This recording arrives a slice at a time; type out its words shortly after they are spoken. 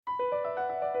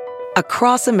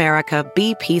Across America,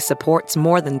 BP supports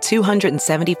more than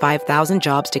 275,000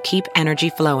 jobs to keep energy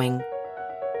flowing.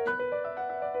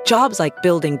 Jobs like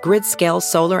building grid-scale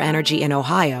solar energy in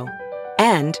Ohio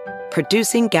and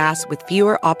producing gas with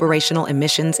fewer operational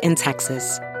emissions in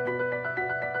Texas.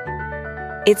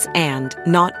 It's and,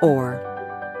 not or.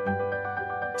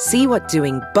 See what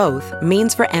doing both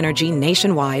means for energy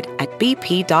nationwide at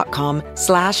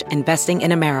bp.com/investing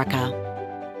in America.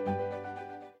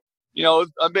 You know,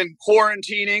 I've been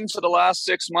quarantining for the last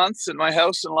 6 months in my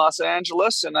house in Los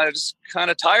Angeles, and I was kind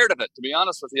of tired of it, to be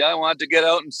honest with you. I wanted to get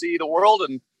out and see the world,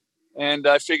 and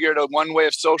I figured one way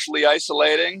of socially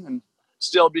isolating and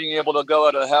still being able to go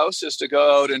out of the house is to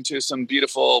go out into some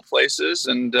beautiful places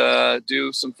and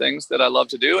do some things that I love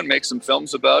to do and make some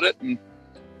films about it and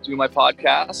do my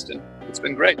podcast, and it's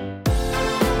been great.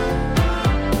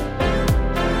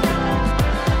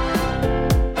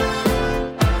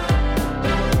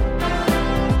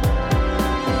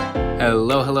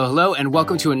 Hello, and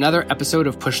welcome to another episode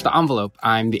of Push the Envelope.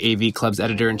 I'm the AV Club's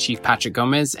editor-in-chief, Patrick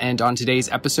Gomez, and on today's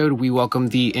episode, we welcome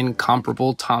the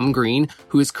incomparable Tom Green,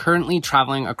 who is currently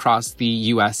traveling across the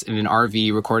U.S. in an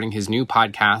RV recording his new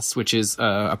podcast, which is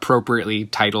appropriately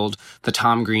titled The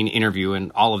Tom Green Interview,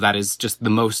 and all of that is just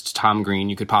the most Tom Green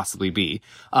you could possibly be.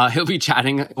 He'll be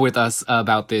chatting with us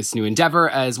about this new endeavor,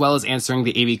 as well as answering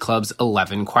the AV Club's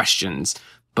 11 questions.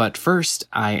 But first,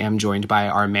 I am joined by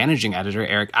our managing editor,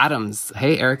 Eric Adams.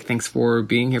 Hey, Eric, thanks for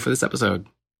being here for this episode.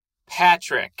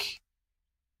 Patrick.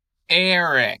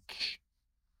 Eric.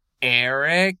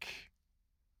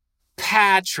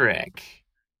 Patrick.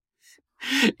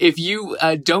 If you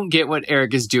don't get what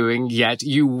Eric is doing yet,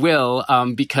 you will,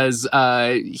 because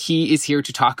he is here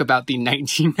to talk about the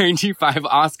 1995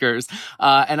 Oscars.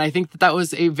 And I think that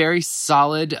was a very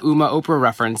solid Oprah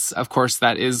reference. Of course,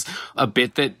 that is a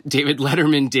bit that David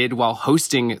Letterman did while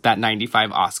hosting that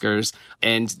 95 Oscars.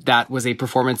 And that was a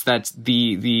performance that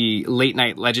the late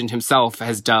night legend himself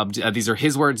has dubbed, these are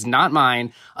his words, not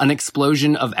mine, an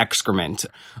explosion of excrement.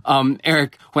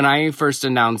 Eric, when I first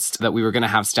announced that we were going to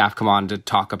have staff come on to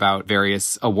talk about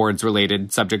various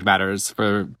awards-related subject matters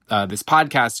for this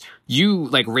podcast, you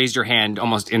raised your hand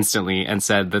almost instantly and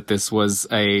said that this was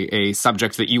a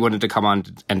subject that you wanted to come on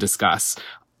and discuss.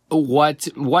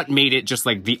 What made it just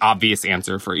the obvious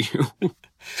answer for you?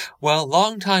 Well,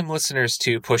 longtime listeners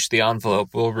to Push the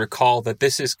Envelope will recall that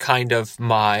this is kind of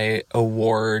my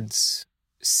awards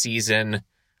season,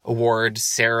 award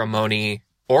ceremony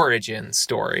origin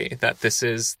story, that this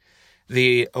is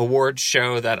the award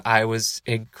show that I was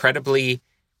incredibly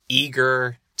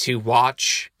eager to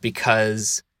watch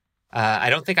because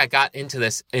I don't think I got into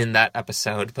this in that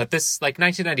episode, but this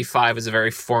 1995 is a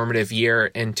very formative year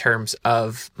in terms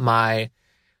of my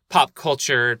pop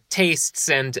culture tastes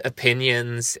and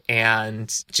opinions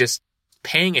and just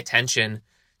paying attention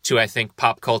to, I think,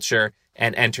 pop culture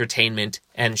and entertainment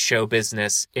and show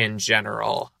business in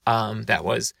general. That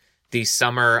was the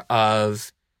summer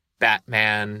of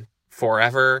Batman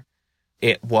Forever.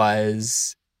 It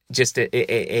was just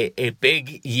a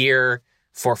big year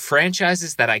for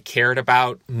franchises that I cared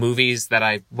about, movies that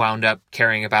I wound up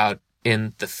caring about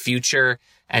in the future,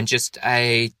 and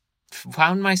I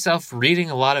found myself reading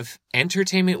a lot of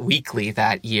Entertainment Weekly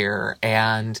that year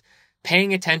and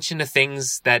paying attention to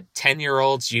things that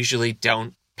 10-year-olds usually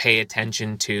don't pay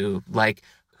attention to, like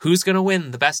who's going to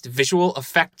win the Best Visual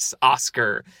Effects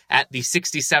Oscar at the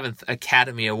 67th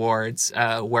Academy Awards,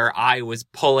 where I was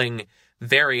pulling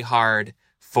very hard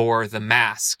for The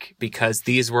Mask, because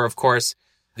these were, of course,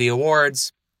 the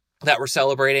awards that were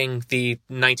celebrating the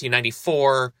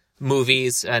 1994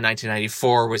 movies.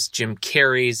 1994 was Jim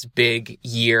Carrey's big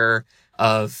year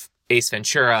of Ace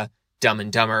Ventura, Dumb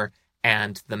and Dumber,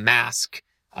 and The Mask.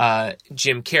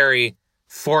 Jim Carrey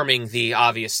forming the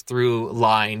obvious through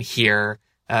line here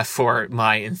for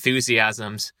my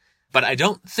enthusiasms. But I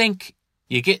don't think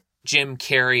you get Jim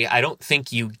Carrey. I don't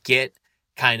think you get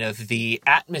kind of the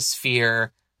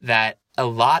atmosphere that a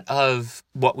lot of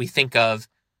what we think of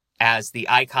as the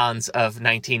icons of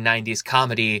 1990s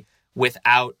comedy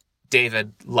without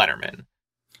David Letterman.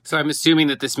 So I'm assuming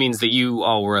that this means that you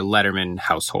all were a Letterman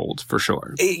household, for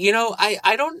sure. You know,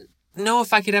 I don't know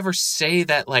if I could ever say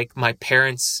that, my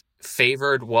parents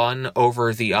favored one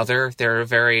over the other. They're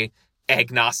very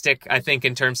agnostic, I think,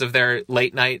 in terms of their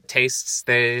late night tastes.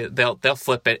 They'll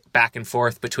flip it back and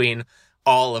forth between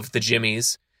all of the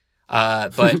Jimmys.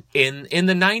 But in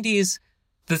the 90s,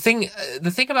 the thing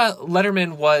about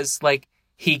Letterman was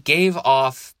he gave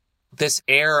off this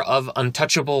air of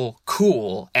untouchable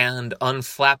cool and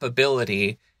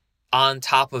unflappability on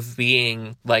top of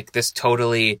being this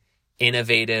totally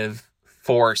innovative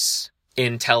force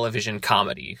in television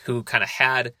comedy, who kind of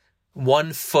had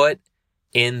one foot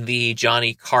in the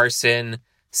Johnny Carson,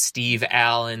 Steve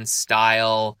Allen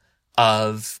style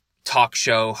of talk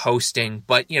show hosting,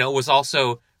 but, was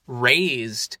also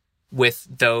raised with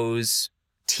those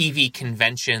TV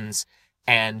conventions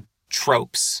and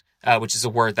tropes, which is a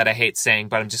word that I hate saying,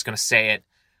 but I'm just going to say it,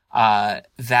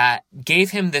 that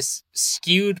gave him this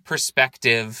skewed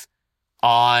perspective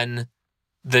on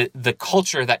the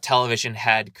culture that television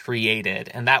had created.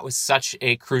 And that was such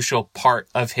a crucial part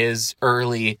of his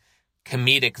early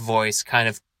comedic voice, kind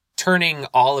of turning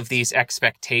all of these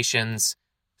expectations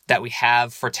that we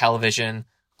have for television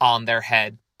on their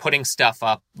head, putting stuff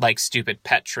up like stupid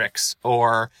pet tricks,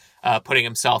 or putting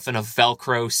himself in a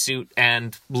Velcro suit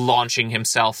and launching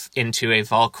himself into a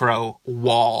Velcro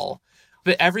wall.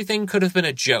 But everything could have been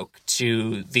a joke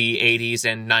to the 80s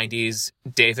and 90s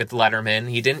David Letterman.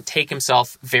 He didn't take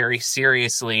himself very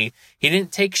seriously. He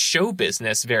didn't take show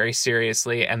business very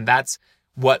seriously. And that's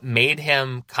what made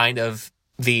him kind of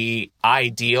the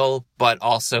ideal but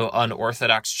also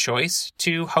unorthodox choice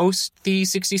to host the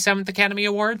 67th Academy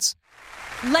Awards.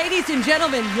 Ladies and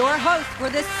gentlemen, your host for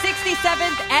the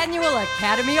 67th Annual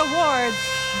Academy Awards,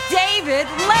 David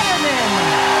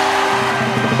Letterman.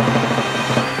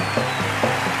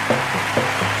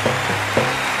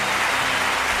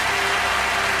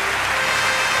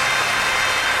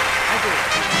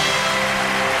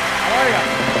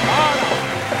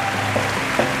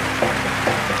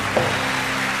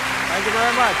 Thank you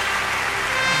very much.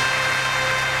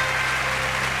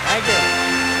 Thank you.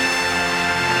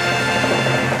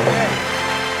 Okay.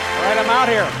 All right, I'm out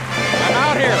here. I'm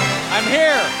out here. I'm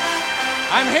here.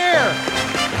 I'm here.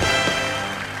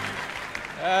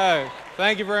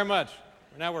 Thank you very much.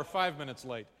 Now we're 5 minutes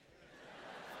late.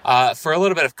 For a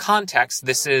little bit of context,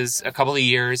 this is a couple of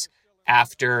years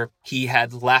after he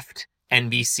had left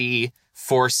NBC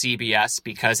for CBS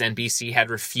because NBC had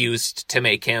refused to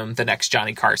make him the next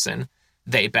Johnny Carson.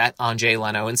 They bet on Jay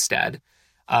Leno instead.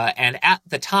 And at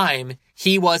the time,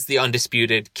 he was the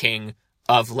undisputed king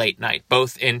of late night,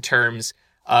 both in terms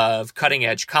of cutting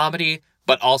edge comedy,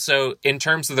 but also in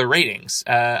terms of the ratings.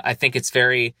 I think it's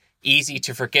very easy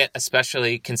to forget,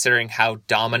 especially considering how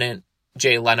dominant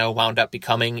Jay Leno wound up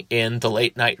becoming in the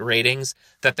late night ratings,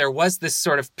 that there was this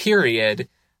sort of period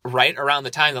right around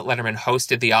the time that Letterman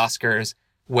hosted the Oscars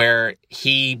where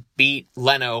he beat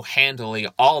Leno handily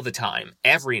all the time,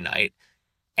 every night.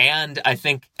 And I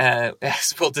think,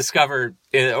 as we'll discover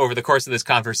over the course of this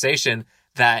conversation,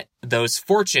 that those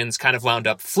fortunes kind of wound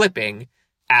up flipping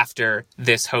after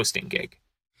this hosting gig.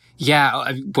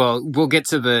 Yeah, well, we'll get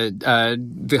to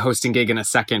the hosting gig in a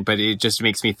second, but it just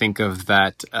makes me think of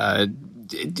that.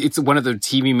 It's one of the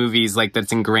TV movies like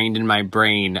that's ingrained in my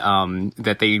brain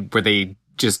where they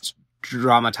just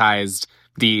dramatized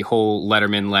the whole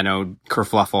Letterman-Leno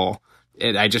kerfluffle.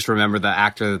 I just remember the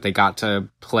actor that they got to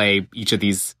play each of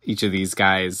these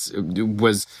guys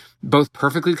was both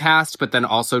perfectly cast, but then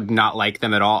also not like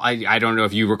them at all. I don't know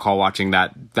if you recall watching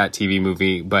that TV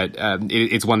movie, but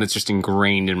it's one that's just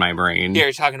ingrained in my brain. Yeah,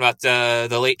 you're talking about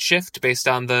the Late Shift based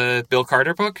on the Bill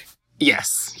Carter book?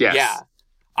 Yes. Yeah.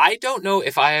 I don't know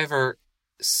if I ever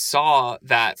saw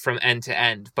that from end to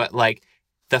end, but like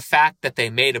the fact that they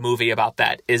made a movie about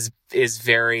that is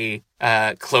very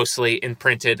closely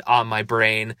imprinted on my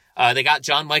brain. They got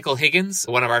John Michael Higgins,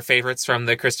 one of our favorites from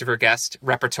the Christopher Guest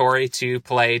repertory, to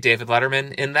play David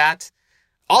Letterman in that.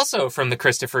 Also from the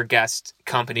Christopher Guest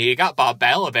company, you got Bob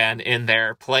Balaban in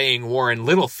there playing Warren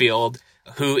Littlefield,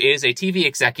 who is a TV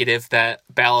executive that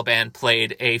Balaban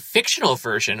played a fictional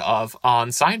version of on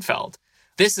Seinfeld.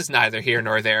 This is neither here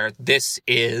nor there. This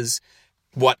is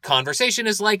what conversation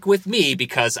is like with me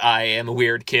because I am a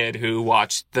weird kid who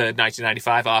watched the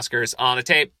 1995 Oscars on a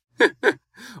tape.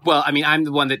 Well, I mean, I'm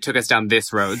the one that took us down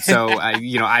this road, so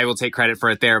I will take credit for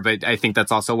it there. But I think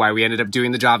that's also why we ended up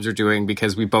doing the jobs we're doing,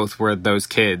 because we both were those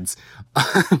kids.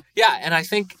 Yeah, and I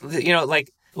think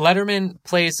like Letterman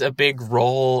plays a big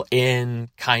role in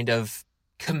kind of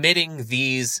committing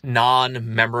these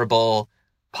non-memorable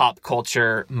pop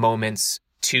culture moments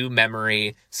to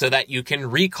memory so that you can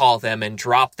recall them and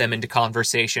drop them into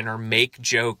conversation or make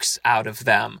jokes out of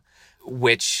them,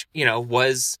 which,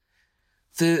 was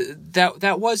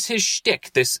that was his shtick,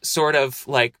 this sort of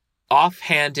like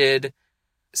offhanded,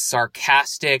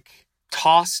 sarcastic,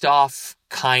 tossed off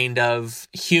kind of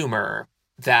humor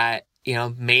that,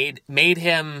 made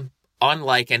him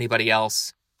unlike anybody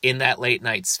else in that late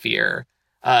night sphere.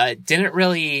 Didn't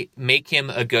really make him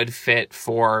a good fit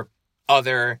for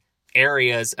other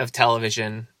areas of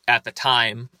television at the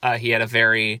time. He had a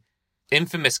very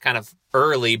infamous kind of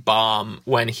early bomb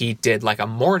when he did like a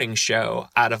morning show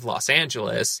out of Los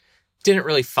Angeles. Didn't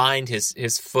really find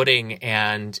his footing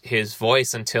and his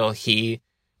voice until he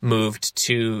moved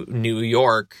to New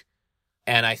York.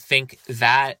 And I think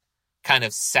that kind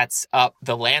of sets up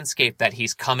the landscape that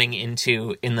he's coming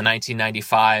into in the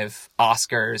 1995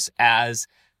 Oscars as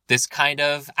this kind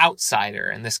of outsider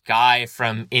and this guy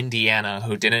from Indiana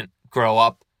who didn't grow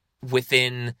up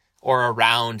within or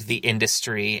around the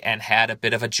industry and had a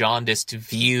bit of a jaundiced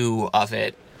view of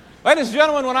it. Ladies and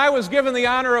gentlemen, when I was given the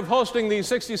honor of hosting the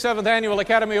 67th Annual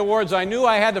Academy Awards, I knew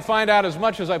I had to find out as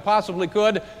much as I possibly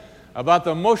could about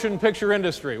the motion picture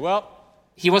industry. Well,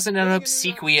 he wasn't an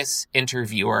obsequious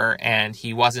interviewer, and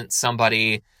he wasn't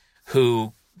somebody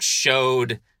who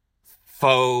showed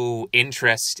faux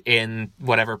interest in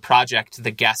whatever project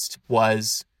the guest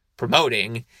was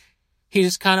promoting. He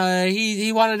just kind of,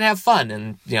 he wanted to have fun,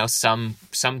 and, you know, some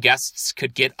guests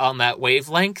could get on that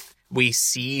wavelength. We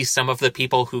see some of the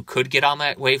people who could get on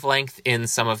that wavelength in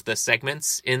some of the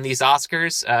segments in these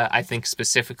Oscars. I think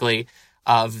specifically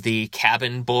of the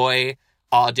Cabin Boy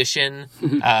audition,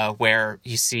 where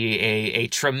you see a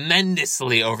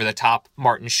tremendously over-the-top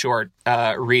Martin Short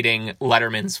reading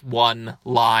Letterman's one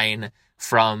line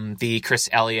from the Chris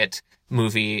Elliott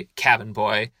movie Cabin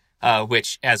Boy,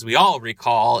 which, as we all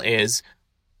recall, is,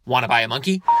 "Wanna buy a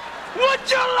monkey?"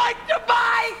 Would you like to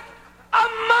buy a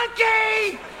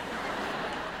monkey?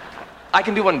 I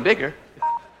can do one bigger.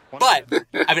 But,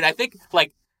 I mean, I think,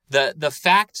 like, the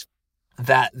fact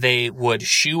that they would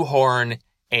shoehorn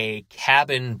a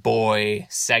Cabin Boy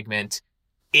segment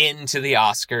into the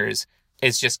Oscars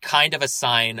is just kind of a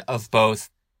sign of both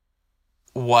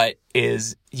what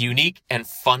is unique and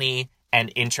funny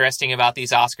and interesting about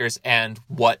these Oscars and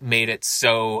what made it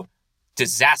so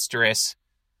disastrous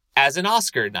as an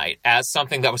Oscar night, as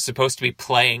something that was supposed to be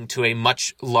playing to a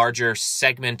much larger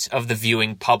segment of the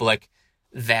viewing public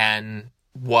than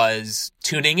was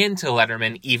tuning into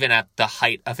Letterman even at the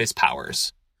height of his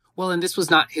powers. Well, and this was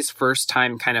not his first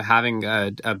time kind of having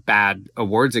a bad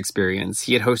awards experience.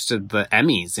 He had hosted the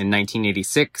Emmys in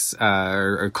 1986,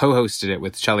 or co-hosted it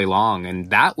with Shelley Long, and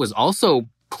that was also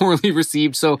poorly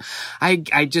received. So I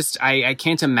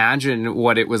can't imagine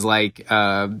what it was like,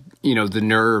 you know, the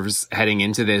nerves heading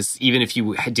into this, even if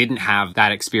you didn't have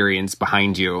that experience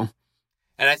behind you.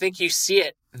 And I think you see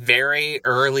it very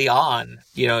early on.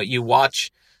 You know, you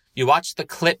watch the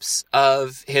clips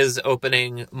of his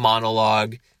opening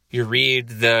monologue, you read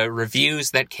the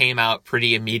reviews that came out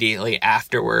pretty immediately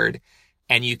afterward,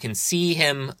 and you can see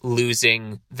him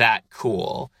losing that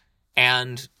cool.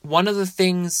 And one of the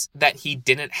things that he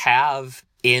didn't have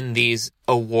in these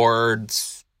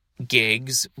awards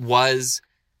gigs was,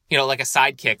 you know, like a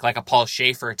sidekick, like a Paul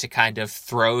Schaefer to kind of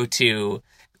throw to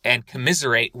and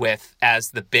commiserate with as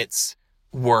the bits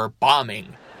were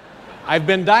bombing. I've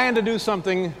been dying to do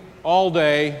something all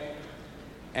day,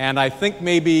 and I think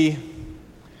maybe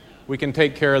we can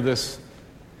take care of this.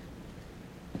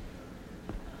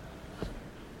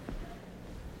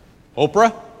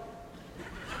 Oprah?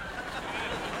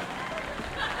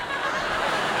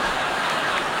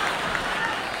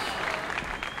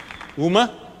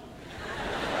 Uma?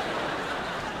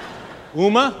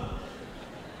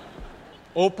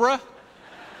 Oprah?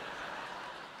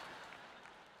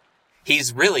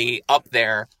 He's really up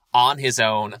there on his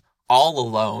own, all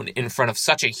alone, in front of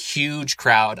such a huge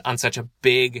crowd on such a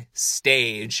big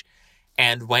stage.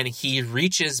 And when he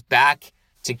reaches back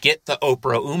to get the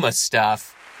Oprah Uma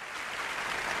stuff...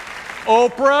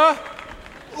 Oprah,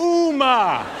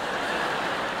 Uma,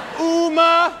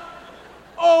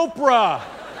 Oprah.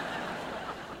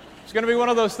 It's going to be one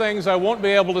of those things I won't be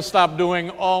able to stop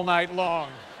doing all night long.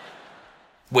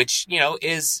 Which, you know,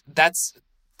 that's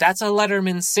a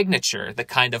Letterman signature. The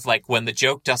kind of like when the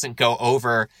joke doesn't go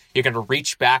over, you're going to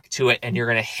reach back to it and you're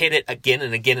going to hit it again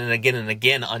and again and again and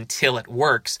again until it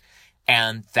works.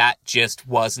 And that just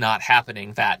was not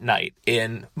happening that night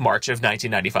in March of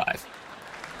 1995.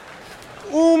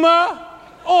 Uma,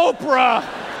 Oprah.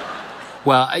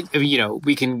 Well, you know,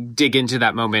 we can dig into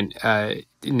that moment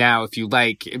now if you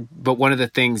like. But one of the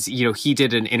things, you know, he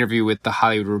did an interview with the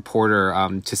Hollywood Reporter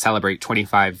to celebrate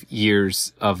 25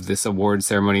 years of this award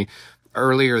ceremony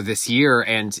earlier this year.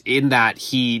 And in that,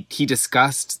 he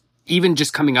discussed even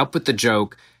just coming up with the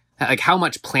joke, like how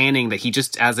much planning that he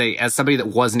just, as somebody that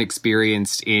wasn't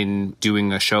experienced in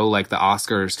doing a show like the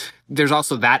Oscars, there's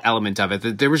also that element of it.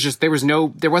 That there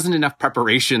wasn't enough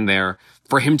preparation there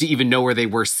for him to even know where they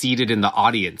were seated in the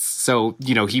audience. So,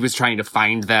 you know, he was trying to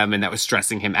find them and that was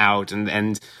stressing him out.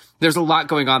 And there's a lot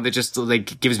going on that just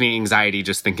like gives me anxiety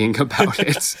just thinking about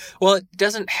it. Well, it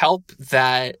doesn't help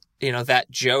that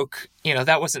that joke,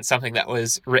 that wasn't something that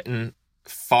was written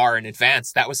far in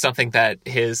advance. That was something that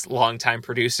his longtime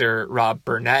producer, Rob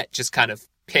Burnett, just kind of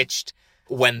pitched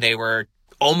when they were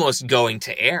almost going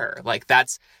to air. Like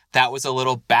that was a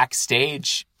little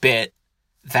backstage bit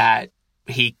that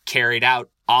he carried out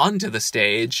onto the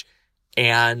stage.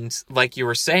 And like you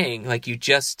were saying, like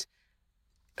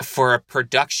for a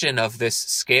production of this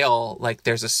scale, like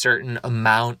there's a certain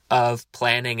amount of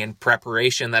planning and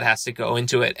preparation that has to go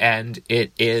into it. And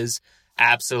it is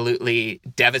absolutely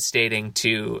devastating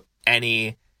to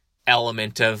any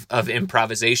element of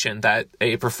improvisation that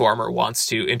a performer wants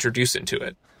to introduce into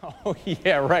it. Oh,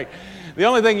 yeah, right. The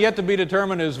only thing yet to be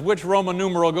determined is which Roman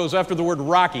numeral goes after the word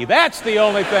Rocky. That's the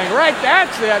only thing, right?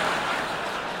 That's it.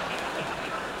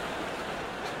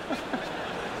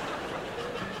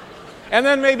 And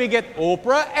then maybe get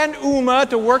Oprah and Uma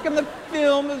to work in the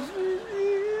film.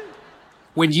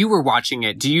 When you were watching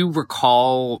it, do you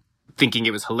recall thinking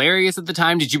it was hilarious at the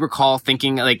time? Did you recall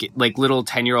thinking, like little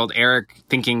 10-year-old Eric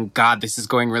thinking, God, this is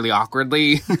going really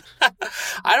awkwardly?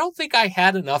 I don't think I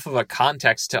had enough of a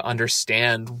context to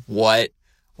understand what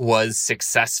was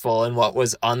successful and what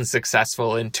was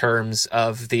unsuccessful in terms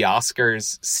of the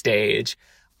Oscars stage.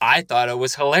 I thought it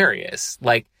was hilarious.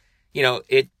 Like,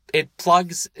 it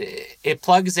plugs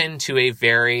into a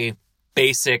very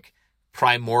basic,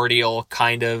 primordial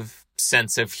kind of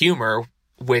sense of humor,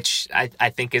 which I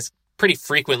think is pretty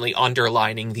frequently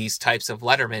underlining these types of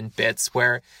Letterman bits,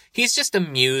 where he's just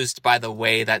amused by the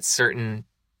way that certain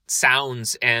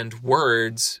sounds and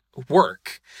words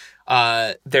work.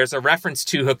 There's a reference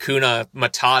to Hakuna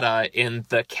Matata in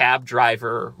the cab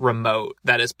driver remote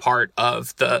that is part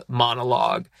of the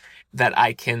monologue that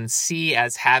I can see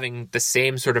as having the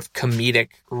same sort of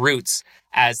comedic roots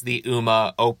as the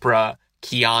Uma, Oprah,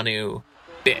 Keanu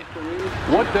bit.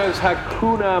 What does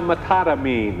Hakuna Matata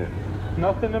mean?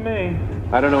 Nothing to me.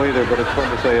 I don't know either, but it's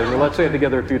fun to say. Let's say it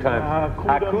together a few times.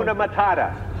 Hakuna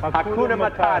Matata. Hakuna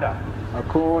Matata.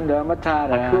 Hakuna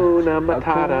Matata. Hakuna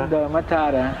Matata. Hakuna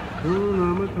Matata.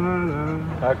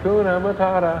 Hakuna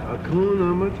Matata.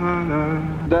 Hakuna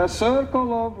Matata. The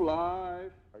circle of life.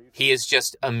 He is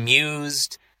just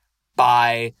amused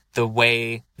by the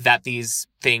way that these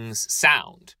things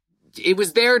sound. It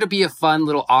was there to be a fun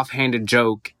little offhanded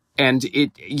joke. And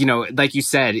it, like you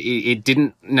said, it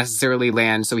didn't necessarily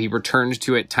land. So he returned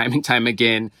to it time and time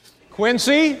again.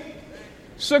 Quincy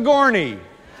Sigourney.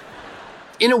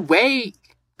 In a way,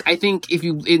 I think if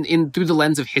you, in through the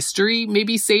lens of history,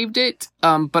 maybe saved it.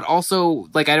 But also,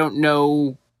 like, I don't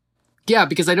know. Yeah,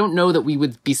 because I don't know that we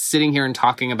would be sitting here and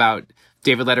talking about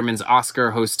David Letterman's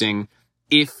Oscar hosting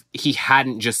if he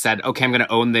hadn't just said, okay, I'm going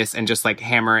to own this and just like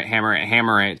hammer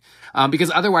it.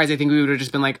 Because otherwise I think we would have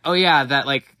just been like, oh yeah, that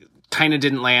like kind of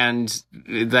didn't land.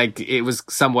 Like it was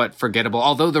somewhat forgettable.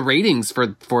 Although the ratings for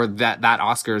that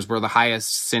Oscars were the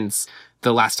highest since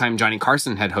the last time Johnny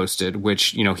Carson had hosted,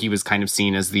 which, he was kind of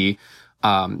seen as the,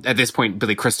 at this point,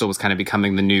 Billy Crystal was kind of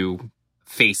becoming the new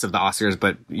face of the Oscars,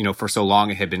 but for so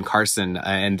long it had been Carson,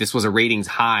 and this was a ratings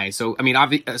high. So I mean,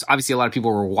 obviously a lot of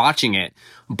people were watching it,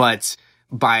 but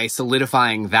by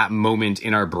solidifying that moment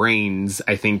in our brains,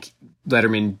 I think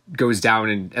Letterman goes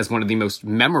down as one of the most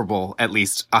memorable, at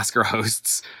least, Oscar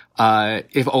hosts,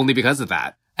 if only because of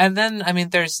that. And then, I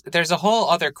mean, there's a whole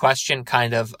other question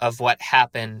kind of what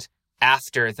happened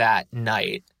after that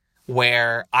night,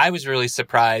 where I was really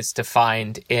surprised to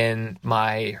find in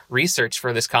my research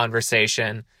for this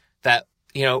conversation that,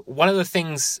 one of the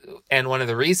things and one of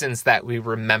the reasons that we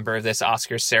remember this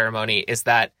Oscars ceremony is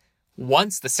that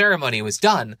once the ceremony was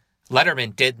done,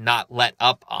 Letterman did not let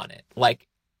up on it. Like,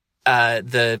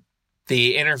 the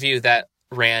interview that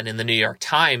ran in the New York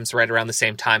Times right around the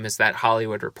same time as that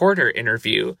Hollywood Reporter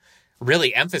interview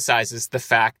really emphasizes the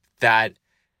fact that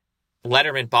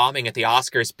Letterman bombing at the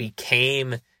Oscars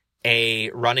became a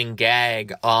running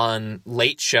gag on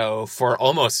Late Show for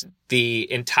almost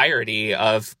the entirety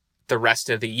of the rest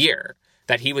of the year,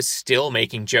 that he was still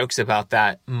making jokes about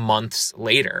that months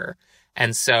later.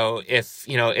 And so if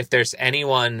there's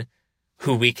anyone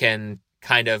who we can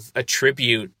kind of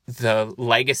attribute the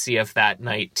legacy of that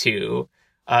night to,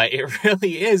 it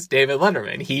really is David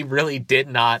Letterman. He really did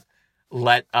not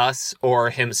let us or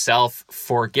himself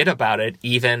forget about it,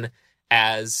 even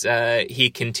as he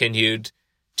continued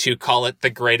to call it the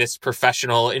greatest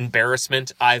professional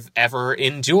embarrassment I've ever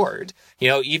endured.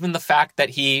 Even the fact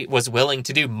that he was willing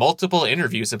to do multiple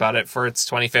interviews about it for its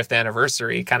 25th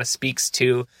anniversary kind of speaks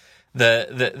to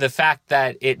the fact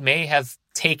that it may have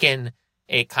taken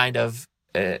a kind of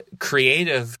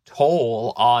creative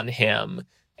toll on him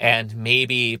and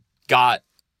maybe got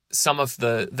some of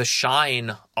the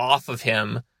shine off of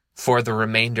him for the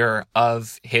remainder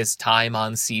of his time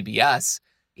on CBS.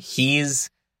 He's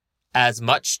as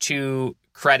much to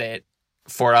credit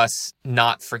for us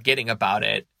not forgetting about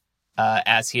it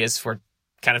as he is for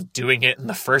kind of doing it in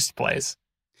the first place.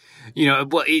 You know,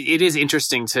 well, it is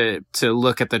interesting to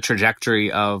look at the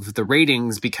trajectory of the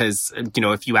ratings because, you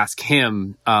know, if you ask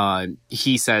him,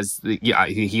 he says that, yeah,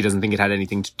 he doesn't think it had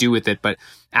anything to do with it. But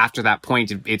after that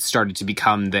point, it started to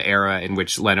become the era in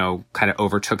which Leno kind of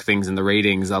overtook things in the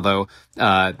ratings. Although,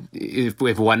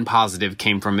 if one positive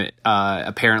came from it,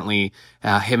 apparently,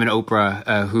 him and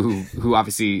Oprah, who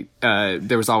obviously,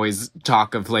 there was always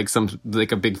talk of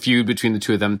like a big feud between the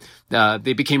two of them.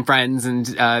 They became friends, and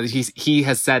he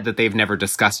has said that they've never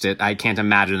discussed it. I can't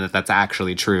imagine that that's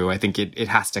actually true. I think it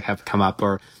has to have come up,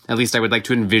 or at least I would like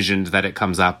to envision that it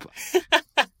comes up.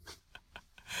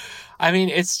 I mean,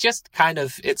 it's just kind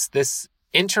of, it's this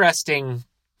interesting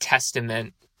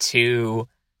testament to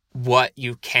what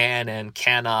you can and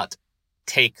cannot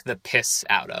take the piss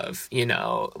out of, you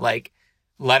know, like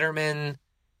Letterman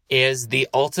is the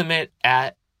ultimate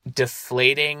at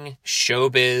deflating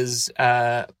showbiz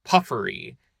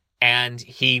puffery, and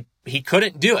he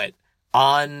couldn't do it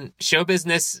on show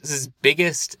business's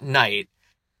biggest night.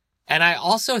 And I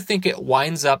also think it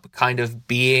winds up kind of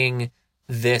being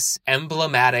this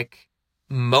emblematic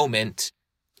moment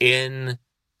in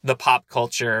the pop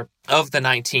culture of the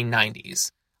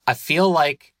 1990s. I feel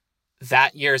like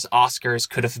that year's Oscars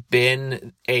could have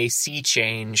been a sea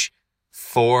change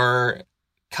for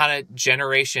kind of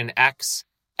Generation X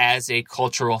as a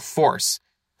cultural force.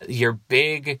 Your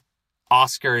big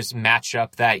Oscars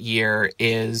matchup that year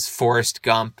is Forrest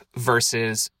Gump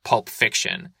versus Pulp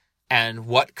Fiction. And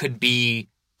what could be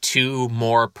two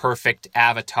more perfect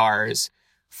avatars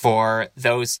for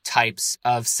those types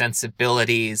of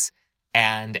sensibilities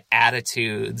and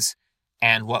attitudes?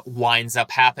 And what winds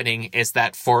up happening is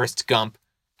that Forrest Gump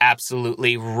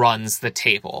absolutely runs the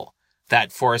table.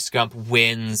 That Forrest Gump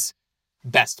wins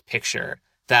Best Picture.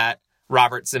 That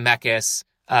Robert Zemeckis,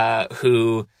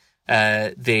 who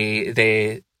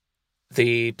the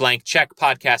Blank Check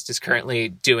podcast is currently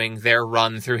doing their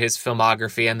run through his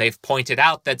filmography, and they've pointed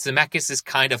out that Zemeckis is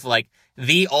kind of like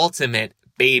the ultimate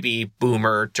baby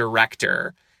boomer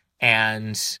director,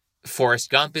 and Forrest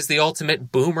Gump is the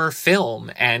ultimate boomer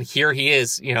film. And here he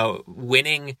is, you know,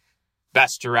 winning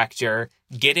Best Director,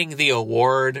 getting the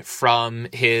award from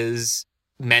his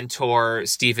mentor,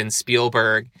 Steven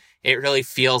Spielberg. It really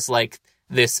feels like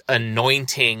this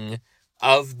anointing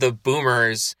of the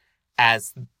boomers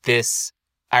as this,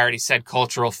 I already said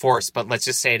cultural force, but let's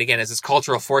just say it again, as this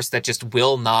cultural force that just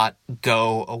will not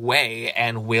go away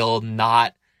and will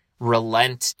not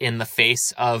relent in the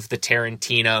face of the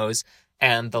Tarantinos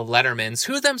and the Lettermans,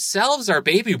 who themselves are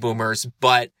baby boomers,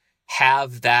 but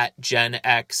have that Gen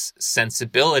X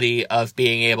sensibility of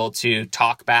being able to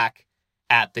talk back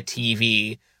at the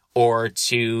TV or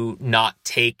to not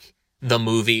take the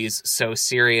movies so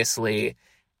seriously.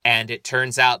 And it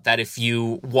turns out that if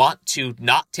you want to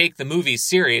not take the movies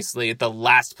seriously, the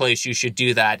last place you should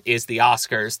do that is the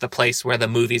Oscars, the place where the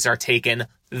movies are taken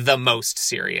the most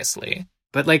seriously.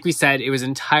 But like we said, it was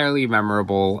entirely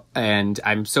memorable, and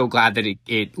I'm so glad that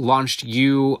it launched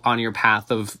you on your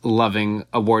path of loving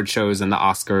award shows and the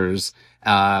Oscars.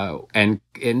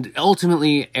 And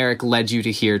ultimately, Eric led you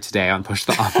to here today on Push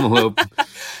the Envelope.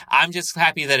 I'm just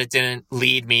happy that it didn't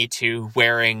lead me to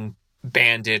wearing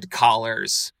banded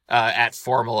collars at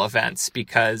formal events,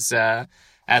 because as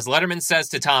Letterman says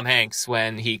to Tom Hanks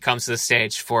when he comes to the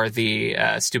stage for the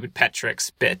Stupid Pet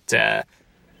Tricks bit,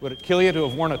 would it kill you to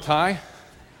have worn a tie?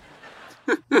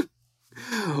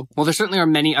 Well, there certainly are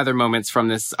many other moments from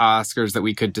this Oscars that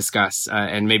we could discuss,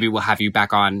 and maybe we'll have you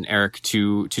back on, Eric,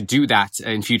 to do that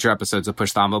in future episodes of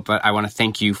Push the Envelope. But I want to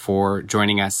thank you for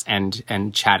joining us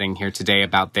and chatting here today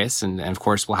about this, and of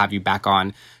course, we'll have you back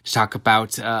on to talk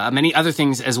about many other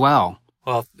things as well.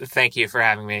 Well, thank you for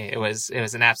having me. It was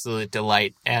an absolute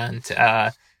delight, and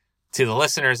to the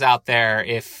listeners out there,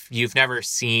 if you've never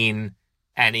seen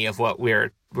any of what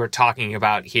we're talking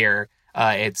about here,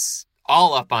 it's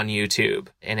all up on YouTube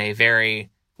in a very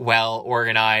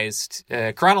well-organized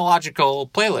chronological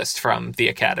playlist from the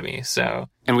Academy.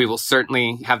 And we will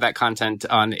certainly have that content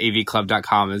on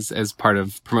avclub.com as part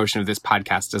of promotion of this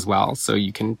podcast as well. So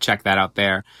you can check that out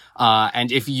there.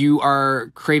 And if you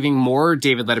are craving more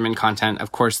David Letterman content,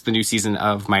 of course, the new season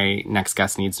of My Next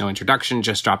Guest Needs No Introduction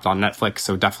just dropped on Netflix.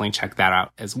 So definitely check that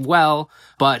out as well.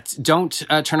 But don't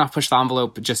turn off Push the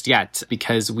Envelope just yet,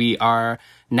 because we are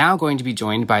now going to be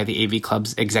joined by the AV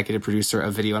Club's executive producer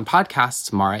of video and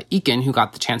podcasts, Mara Eakin, who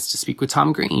got the chance to speak with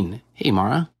Tom Green. Hey,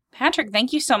 Mara. Patrick,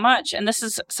 thank you so much. And this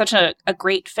is such a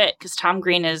great fit because Tom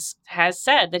Green has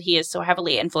said that he is so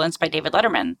heavily influenced by David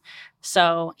Letterman.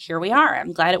 So here we are.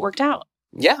 I'm glad it worked out.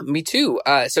 Yeah, me too.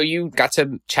 So you got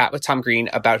to chat with Tom Green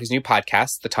about his new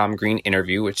podcast, The Tom Green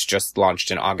Interview, which just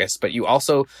launched in August. But you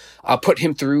also put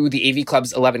him through the AV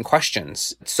Club's 11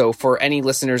 questions. So for any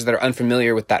listeners that are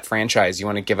unfamiliar with that franchise, you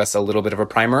want to give us a little bit of a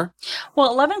primer?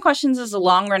 Well, 11 Questions is a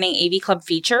long-running AV Club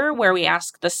feature where we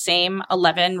ask the same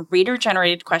 11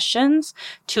 reader-generated questions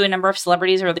to a number of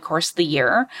celebrities over the course of the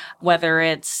year, whether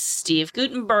it's Steve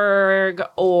Guttenberg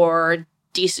or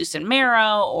D. Susan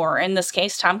Mero, or in this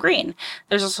case, Tom Green.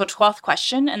 There's also a 12th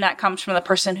question, and that comes from the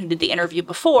person who did the interview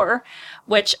before,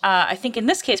 which I think in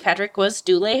this case, Patrick, was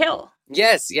Dule Hill.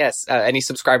 Yes. Any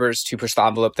subscribers to Push the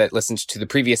Envelope that listened to the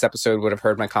previous episode would have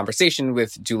heard my conversation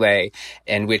with Dule,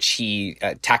 in which he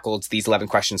tackled these 11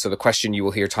 questions. So the question you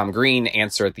will hear Tom Green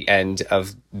answer at the end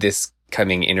of this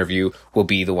coming interview will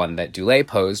be the one that Dule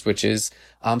posed, which is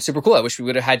super cool. I wish we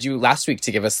would have had you last week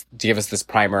to give us this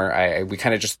primer. We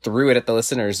kind of just threw it at the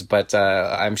listeners, but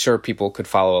I'm sure people could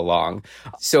follow along.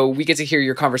 So we get to hear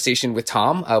your conversation with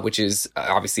Tom, which is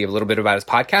obviously a little bit about his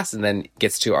podcast, and then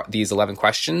gets to these 11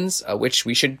 questions, which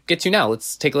we should get to now.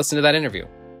 Let's take a listen to that interview.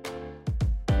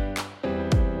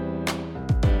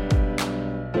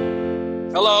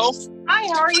 Hello. Hi,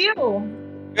 how are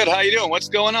you? Good. How you doing? What's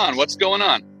going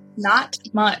on? Not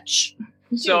much.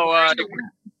 So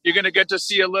you're going to get to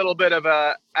see a little bit of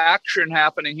action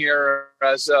happening here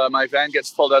as my van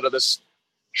gets pulled out of this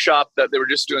shop that they were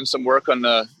just doing some work on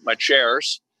my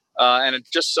chairs. And it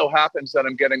just so happens that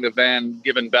I'm getting the van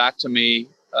given back to me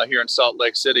here in Salt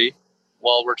Lake City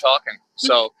while we're talking.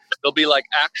 So they'll be like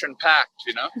action packed,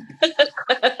 you know?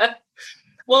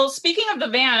 Well, speaking of the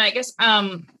van, I guess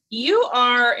you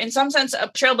are in some sense a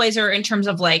trailblazer in terms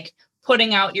of like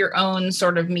putting out your own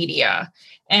sort of media.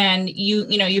 And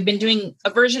you've been doing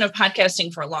a version of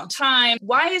podcasting for a long time.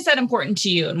 Why is that important to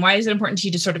you? And why is it important to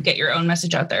you to sort of get your own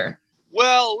message out there?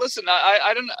 Well, listen,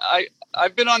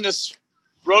 I've been on this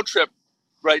road trip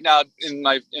right now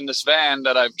in this van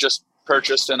that I've just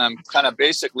purchased, and I'm kind of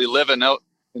basically living out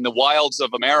in the wilds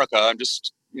of America. I'm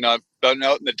just, I've been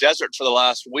out in the desert for the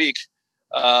last week,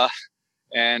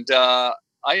 and I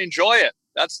enjoy it.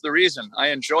 That's the reason. I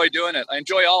enjoy doing it. I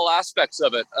enjoy all aspects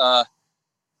of it.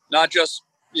 Not just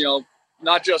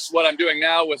what I'm doing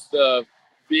now with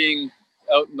being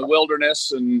out in the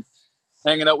wilderness and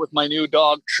hanging out with my new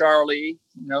dog, Charlie.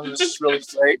 This is really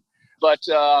great. But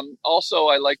also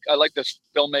I like the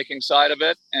filmmaking side of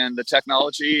it and the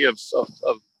technology of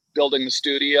building the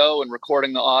studio and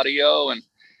recording the audio.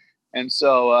 And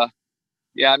so,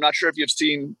 I'm not sure if you've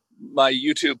seen my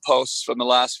YouTube posts from the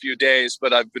last few days,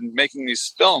 but I've been making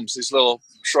these little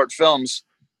short films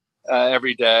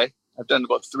every day. I've done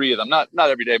about 3 of them, not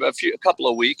every day, but a couple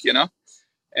a week, and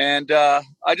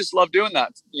I just love doing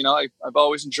that. I've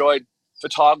always enjoyed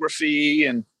photography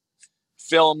and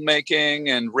filmmaking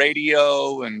and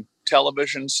radio and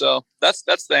television. So that's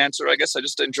the answer. I guess I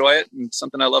just enjoy it and it's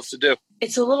something I love to do.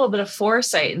 It's a little bit of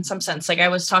foresight in some sense. Like I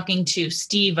was talking to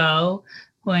Steve-O,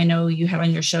 who I know you had on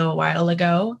your show a while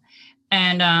ago.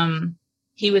 And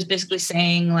he was basically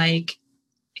saying like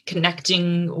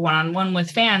connecting one-on-one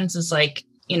with fans is like,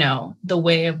 the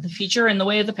way of the future and the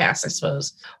way of the past, I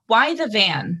suppose. Why the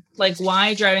van? Like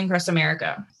why driving across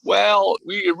America? Well,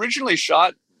 we originally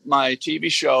shot my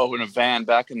TV show in a van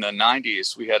back in the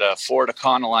 90s. We had a Ford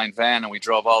Econoline van and we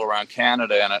drove all around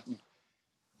Canada in it.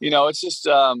 It's just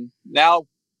now,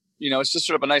 it's just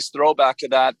sort of a nice throwback to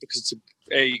that because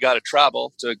you got to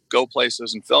travel to go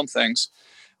places and film things.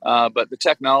 But the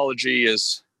technology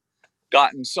has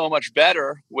gotten so much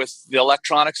better with the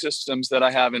electronic systems that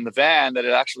I have in the van that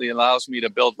it actually allows me to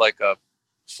build like a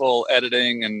full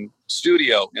editing and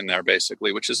studio in there,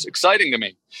 basically, which is exciting to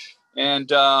me.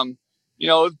 And,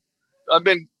 I've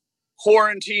been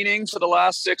quarantining for the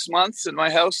last 6 months in my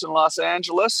house in Los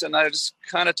Angeles, and I was just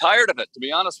kind of tired of it, to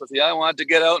be honest with you. I wanted to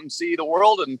get out and see the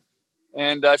world,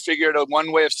 and I figured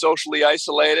one way of socially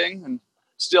isolating and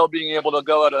still being able to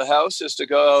go out of the house is to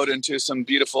go out into some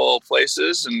beautiful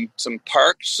places and some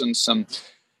parks and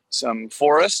some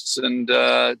forests and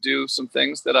do some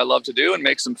things that I love to do and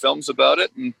make some films about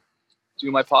it and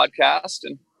do my podcast.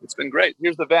 And it's been great.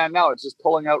 Here's the van now. It's just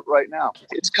pulling out right now.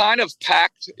 It's kind of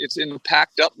packed. It's in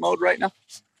packed up mode right now.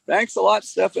 Thanks a lot,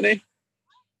 Stephanie.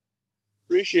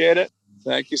 Appreciate it.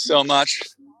 Thank you so much.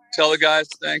 Tell the guys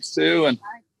thanks too.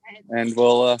 And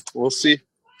we'll see.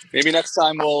 Maybe next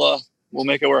time we'll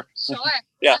make it work. Sure.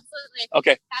 Yeah. Absolutely.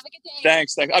 Okay. Have a good day.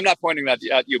 Thanks. I'm not pointing that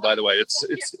at you, by the way. It's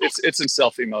in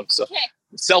selfie mode. So okay.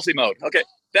 Selfie mode. Okay.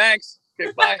 Thanks.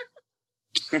 Okay. Bye.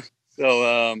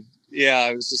 So Yeah,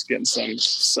 I was just getting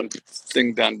some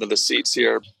thing done to the seats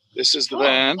here. This is the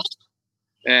van,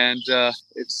 and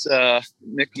its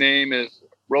nickname is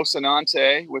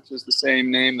Rocinante, which is the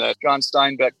same name that John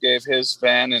Steinbeck gave his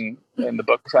van in the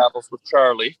book Travels with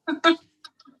Charlie.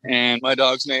 And my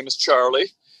dog's name is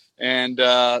Charlie. And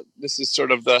this is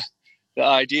sort of the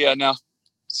idea. Now,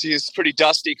 see, it's pretty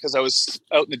dusty because I was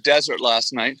out in the desert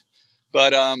last night.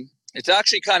 But it's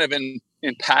actually kind of in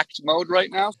packed mode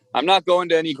right now. I'm not going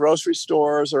to any grocery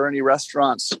stores or any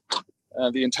restaurants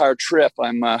the entire trip.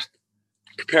 I'm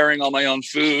preparing all my own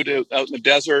food out in the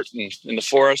desert and in the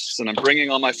forests, and I'm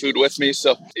bringing all my food with me.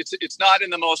 So it's not in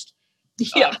the most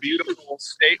beautiful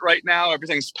state right now.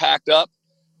 Everything's packed up,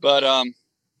 but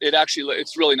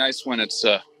it's really nice when it's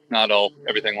not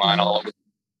everything lying all over.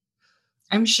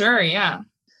 I'm sure, yeah.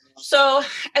 So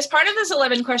as part of this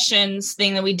 11 questions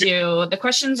thing that we do, the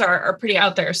questions are pretty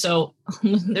out there. So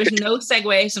there's no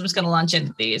segue. So I'm just going to launch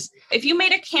into these. If you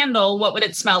made a candle, what would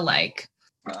it smell like?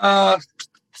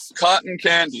 Cotton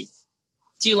candy.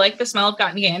 Do you like the smell of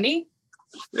cotton candy?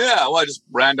 Yeah, well, I just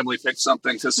randomly picked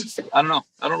something because I don't know.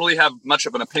 I don't really have much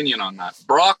of an opinion on that.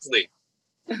 Broccoli.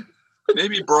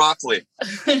 Maybe broccoli.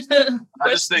 I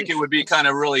just think it would be kind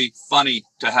of really funny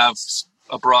to have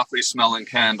a broccoli smelling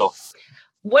candle.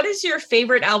 What is your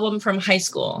favorite album from high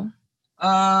school?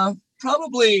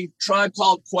 Probably Tribe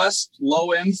Called Quest,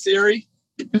 Low End Theory.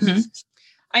 Mm-hmm.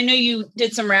 I know you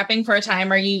did some rapping for a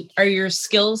time. Are your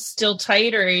skills still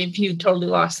tight, or have you totally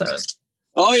lost those?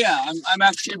 Oh yeah, I'm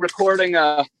actually recording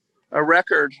a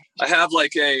record. I have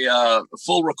like a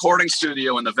full recording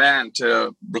studio in the van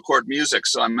to record music.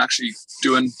 So I'm actually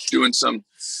doing some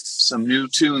new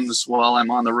tunes while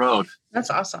I'm on the road. That's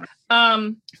awesome.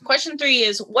 Question 3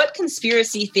 is, what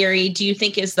conspiracy theory do you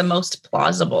think is the most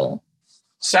plausible?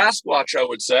 Sasquatch, I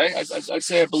would say. I'd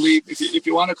say I believe, if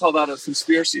you want to call that a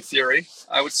conspiracy theory,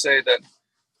 I would say that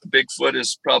Bigfoot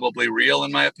is probably real,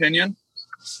 in my opinion.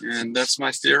 And that's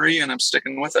my theory, and I'm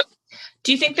sticking with it.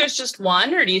 Do you think there's just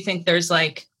one, or do you think there's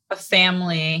like a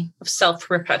family of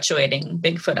self-perpetuating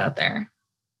Bigfoot out there?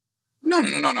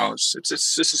 No. It's a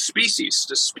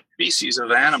species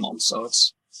of animals. So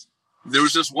there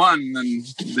was just one, and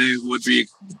they would be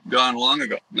gone long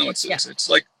ago. No, it's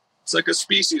like a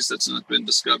species that's not been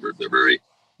discovered. They're very,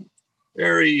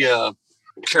 very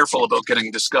careful about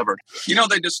getting discovered. You know,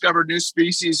 they discover new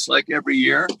species like every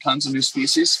year, tons of new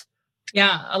species.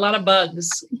 Yeah, a lot of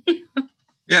bugs.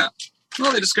 Yeah.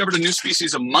 Well, they discovered a new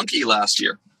species of monkey last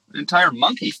year. An entire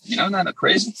monkey. You know, isn't that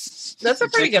crazy? That's a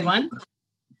pretty good one.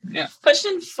 Yeah.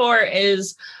 Question 4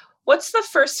 is, what's the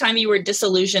first time you were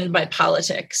disillusioned by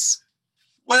politics?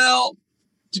 Well,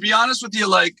 to be honest with you,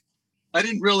 like, I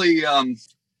didn't really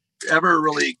ever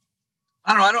really,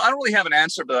 I don't really have an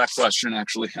answer to that question,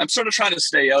 actually. I'm sort of trying to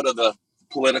stay out of the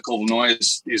political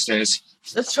noise these days.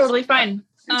 That's totally fine.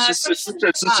 It's just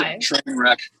a train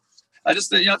wreck. I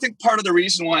think part of the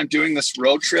reason why I'm doing this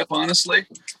road trip, honestly,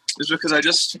 is because I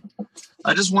just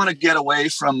want to get away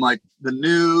from like the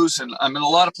news, and I'm in a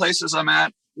lot of places I'm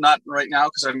at, not right now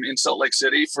because I'm in Salt Lake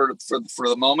City for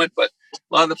the moment, but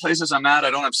a lot of the places I'm at,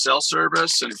 I don't have cell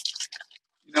service, and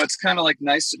you know, it's kind of like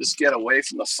nice to just get away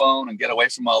from the phone and get away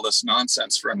from all this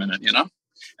nonsense for a minute, you know?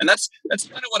 And that's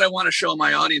kind of what I want to show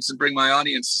my audience and bring my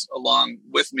audience along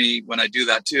with me when I do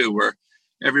that too, where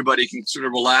everybody can sort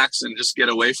of relax and just get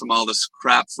away from all this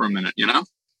crap for a minute, you know?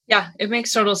 Yeah, it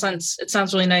makes total sense. It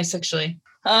sounds really nice, actually.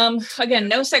 Again,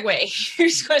 no segue.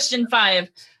 Here's question 5.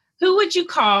 Who would you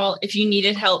call if you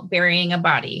needed help burying a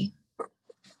body?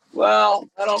 Well,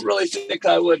 I don't really think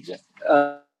I would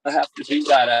have to do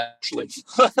that, actually.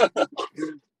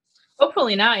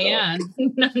 Hopefully not, yeah.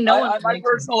 My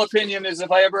personal opinion is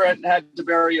if I ever had to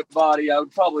bury a body, I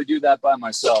would probably do that by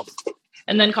myself.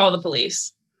 And then call the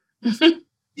police.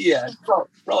 Yeah,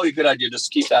 probably a good idea.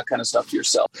 Just keep that kind of stuff to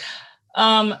yourself.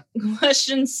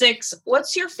 Question 6.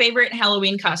 What's your favorite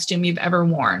Halloween costume you've ever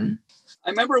worn? I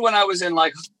remember when I was in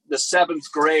like the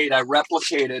 7th grade, I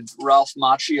replicated Ralph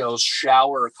Macchio's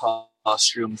shower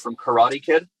costume from Karate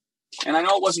Kid. And I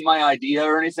know it wasn't my idea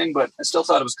or anything, but I still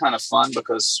thought it was kind of fun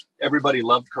because everybody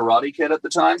loved Karate Kid at the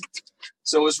time.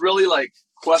 So it was really like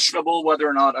questionable whether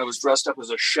or not I was dressed up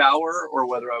as a shower or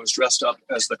whether I was dressed up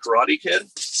as the Karate Kid.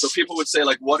 So people would say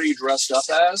like, what are you dressed up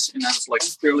as? And I was like,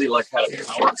 clearly like had a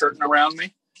shower curtain around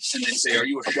me. And they'd say, are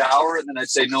you a shower? And then I'd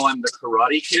say, no, I'm the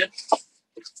Karate Kid.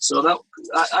 So that,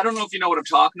 I don't know if you know what I'm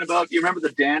talking about. You remember the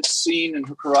dance scene in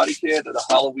Karate Kid, the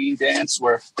Halloween dance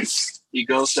where he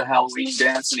goes to Halloween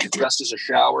dance and he's dressed as a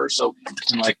shower so he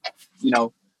can, like, you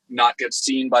know, not get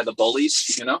seen by the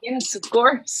bullies, you know? Yes, of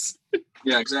course.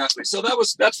 Yeah, exactly. So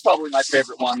that's probably my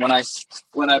favorite one.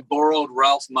 When I borrowed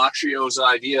Ralph Macchio's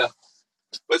idea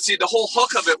But see, the whole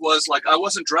hook of it was like I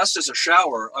wasn't dressed as a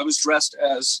shower. I was dressed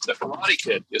as the Karate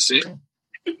Kid. You see,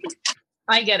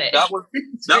 I get it. that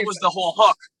was the whole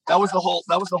hook. That was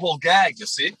the whole gag. You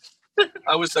see,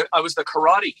 I was the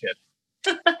Karate Kid.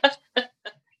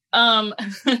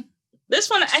 This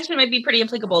one actually might be pretty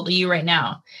applicable to you right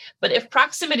now. But if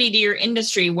proximity to your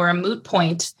industry were a moot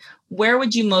point, where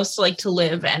would you most like to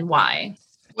live and why?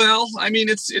 Well, I mean,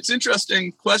 it's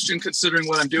interesting question considering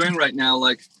what I'm doing right now.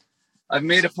 Like, I've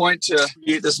made a point to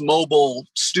create this mobile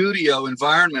studio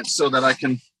environment so that I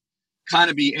can kind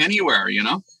of be anywhere, you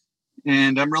know?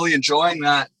 And I'm really enjoying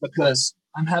that because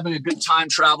I'm having a good time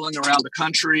traveling around the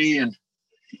country and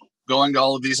going to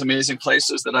all of these amazing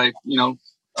places that I,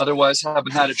 otherwise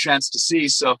haven't had a chance to see.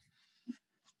 So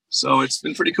it's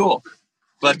been pretty cool.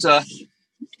 But,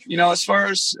 as far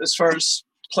as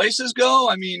places go,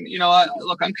 I mean,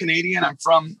 I'm Canadian.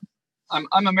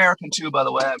 I'm American too, by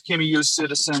the way. I became a U.S.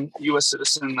 citizen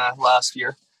last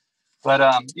year. But,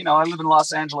 I live in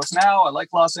Los Angeles now. I like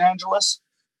Los Angeles.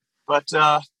 But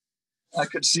I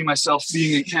could see myself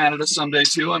being in Canada someday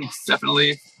too. I'm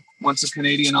definitely once a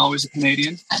Canadian, always a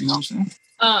Canadian. You know what I'm saying?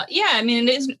 Yeah, I mean,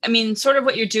 it is. I mean, sort of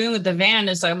what you're doing with the van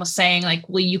is almost saying like,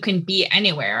 well, you can be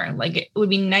anywhere. Like it would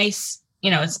be nice,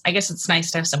 I guess it's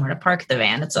nice to have somewhere to park the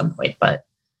van at some point, but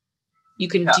you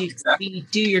can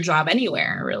do your job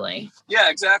anywhere, really. Yeah,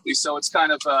 exactly. So it's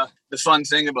kind of the fun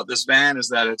thing about this van is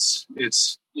that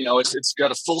it's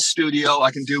got a full studio.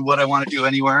 I can do what I want to do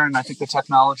anywhere, and I think the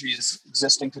technology is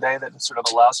existing today that sort of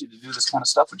allows you to do this kind of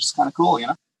stuff, which is kind of cool,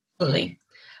 Totally.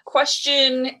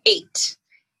 Question 8.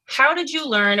 How did you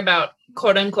learn about,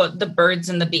 quote unquote, the birds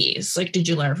and the bees? Like, did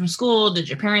you learn it from school? Did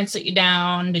your parents sit you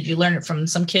down? Did you learn it from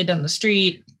some kid on the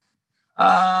street?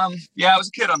 Yeah, I was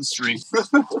a kid on the street.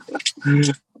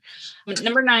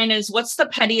 Number 9 is, what's the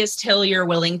pettiest hill you're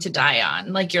willing to die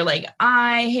on? Like, you're like,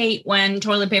 I hate when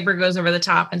toilet paper goes over the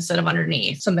top instead of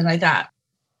underneath, something like that.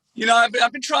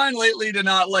 I've been trying lately to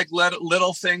not let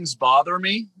little things bother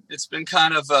me. It's been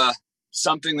kind of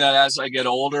something that as I get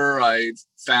older, I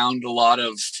found a lot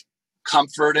of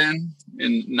comfort in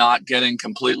not getting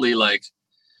completely like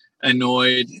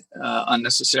annoyed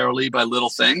unnecessarily by little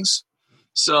things.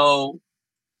 So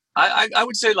I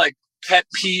would say like pet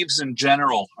peeves in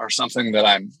general are something that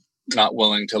I'm not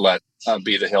willing to let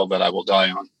be the hill that I will die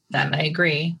on. That I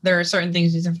agree. There are certain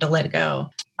things you have to let go.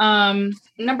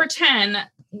 Number 10,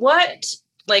 what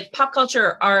like pop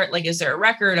culture art, like is there a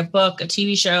record, a book, a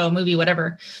TV show, a movie,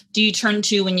 whatever, do you turn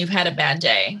to when you've had a bad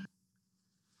day?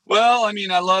 Well, I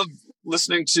mean, I love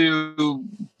listening to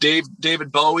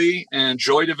David Bowie and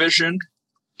Joy Division.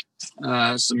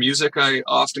 Some music I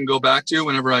often go back to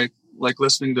whenever I like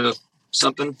listening to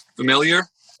something familiar.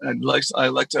 I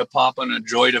like to pop on a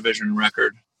Joy Division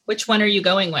record. Which one are you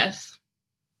going with?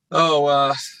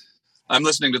 I'm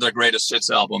listening to their Greatest Hits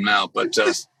album now, but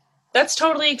that's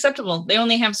totally acceptable. They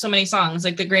only have so many songs.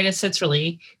 Like the Greatest Hits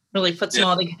really puts them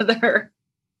all together.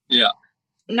 Yeah.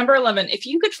 Number 11, if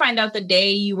you could find out the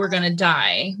day you were going to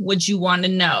die, would you want to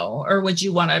know, or would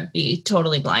you want to be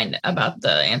totally blind about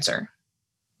the answer?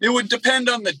 It would depend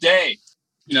on the day.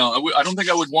 I don't think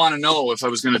I would want to know if I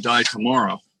was going to die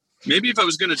tomorrow. Maybe if I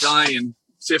was going to die in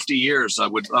 50 years, I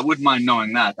wouldn't mind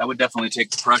knowing that. That would definitely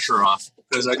take the pressure off,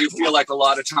 because I do feel like a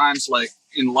lot of times, like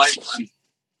in life, I'm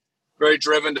very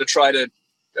driven to try to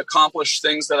accomplish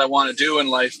things that I want to do in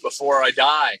life before I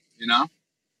die,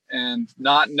 and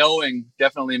not knowing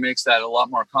definitely makes that a lot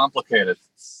more complicated.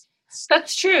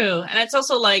 That's true. And it's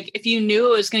also like, if you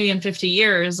knew it was going to be in 50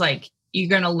 years, like you're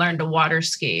going to learn to water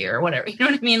ski or whatever, you know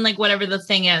what I mean? Like whatever the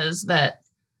thing is that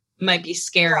might be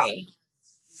scary.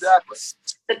 Exactly.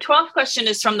 The 12th question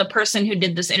is from the person who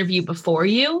did this interview before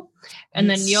you. And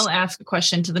then you'll ask a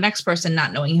question to the next person,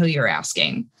 not knowing who you're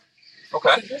asking.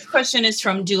 Okay. So this question is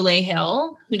from Dule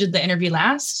Hill, who did the interview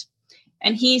last.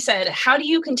 And he said, how do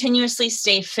you continuously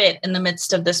stay fit in the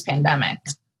midst of this pandemic?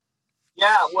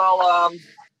 Yeah, well,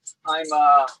 I'm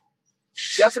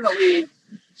definitely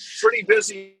pretty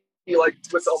busy, like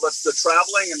with all the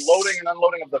traveling and loading and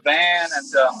unloading of the van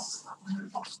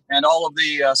and all of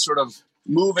the sort of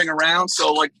moving around.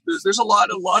 So like there's a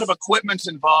lot of equipment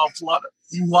involved, a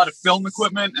lot of film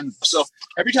equipment. And so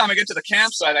every time I get to the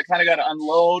campsite, I kind of got to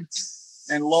unload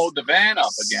and load the van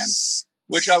up again,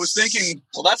 which I was thinking,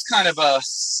 well, that's kind of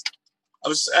I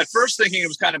was at first thinking it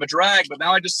was kind of a drag, but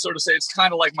now I just sort of say it's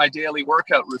kind of like my daily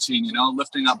workout routine,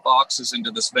 lifting up boxes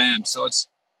into this van. So it's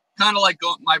kind of like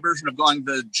my version of going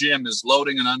to the gym is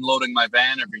loading and unloading my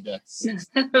van every day.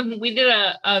 We did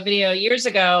a video years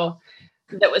ago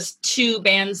that was 2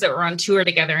 bands that were on tour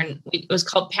together, and it was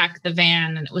called Pack the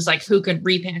Van, and it was like who could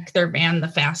repack their van the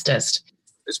fastest.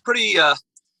 It's pretty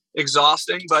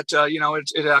exhausting, but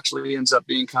it actually ends up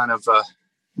being kind of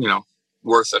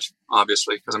worth it,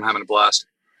 obviously, because I'm having a blast.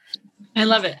 I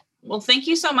love it. Well, thank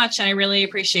you so much, and I really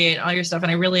appreciate all your stuff,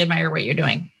 and I really admire what you're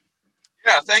doing.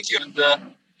 Yeah, thank you, and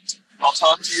I'll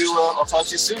talk to you. I'll talk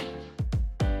to you soon.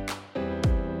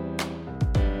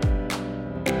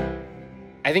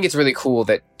 I think it's really cool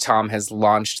that Tom has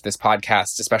launched this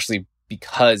podcast, especially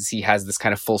because he has this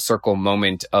kind of full circle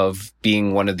moment of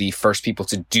being one of the first people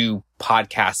to do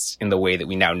podcasts in the way that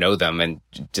we now know them, and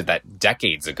did that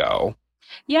decades ago.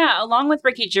 Yeah, along with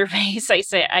Ricky Gervais,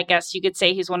 I guess you could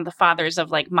say he's one of the fathers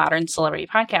of like modern celebrity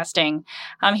podcasting.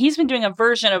 He's been doing a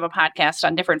version of a podcast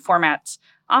on different formats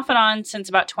off and on since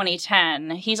about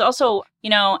 2010. He's also,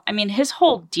 his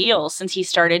whole deal since he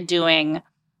started doing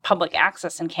public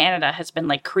access in Canada has been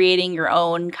like creating your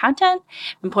own content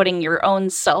and putting your own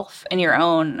self and your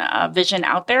own vision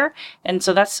out there. And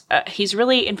so that's, he's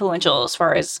really influential as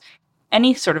far as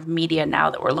any sort of media now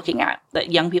that we're looking at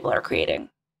that young people are creating.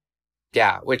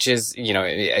 Yeah, which is,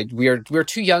 we're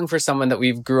too young for someone that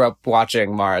we grew up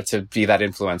watching, Mara, to be that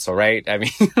influential, right? I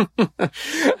mean,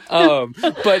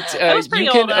 but I was pretty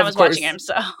old when I was watching him,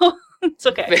 so it's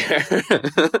okay.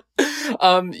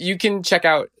 You can check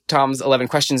out Tom's 11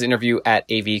 Questions interview at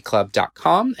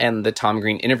avclub.com, and the Tom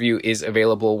Green interview is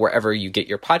available wherever you get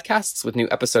your podcasts, with new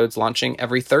episodes launching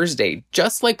every Thursday,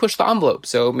 just like Push the Envelope.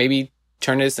 So maybe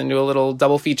turn this into a little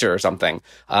double feature or something.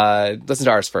 Listen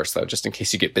to ours first, though, just in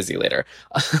case you get busy later.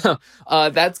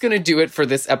 That's going to do it for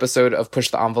this episode of Push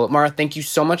the Envelope. Mara, thank you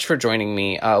so much for joining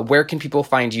me. Where can people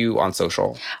find you on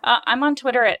social? I'm on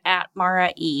Twitter at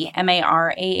Mara E,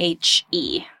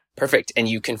 Marahe. Perfect. And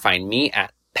you can find me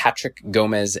at Patrick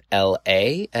Gomez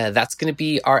LA. That's going to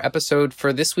be our episode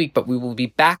for this week, but we will be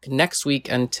back next week.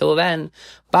 Until then,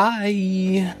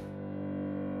 bye.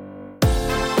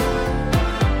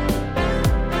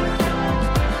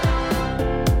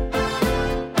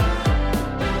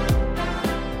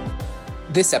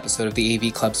 This episode of the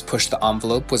AV Club's Push the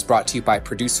Envelope was brought to you by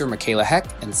producer Michaela Heck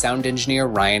and sound engineer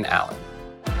Ryan Allen.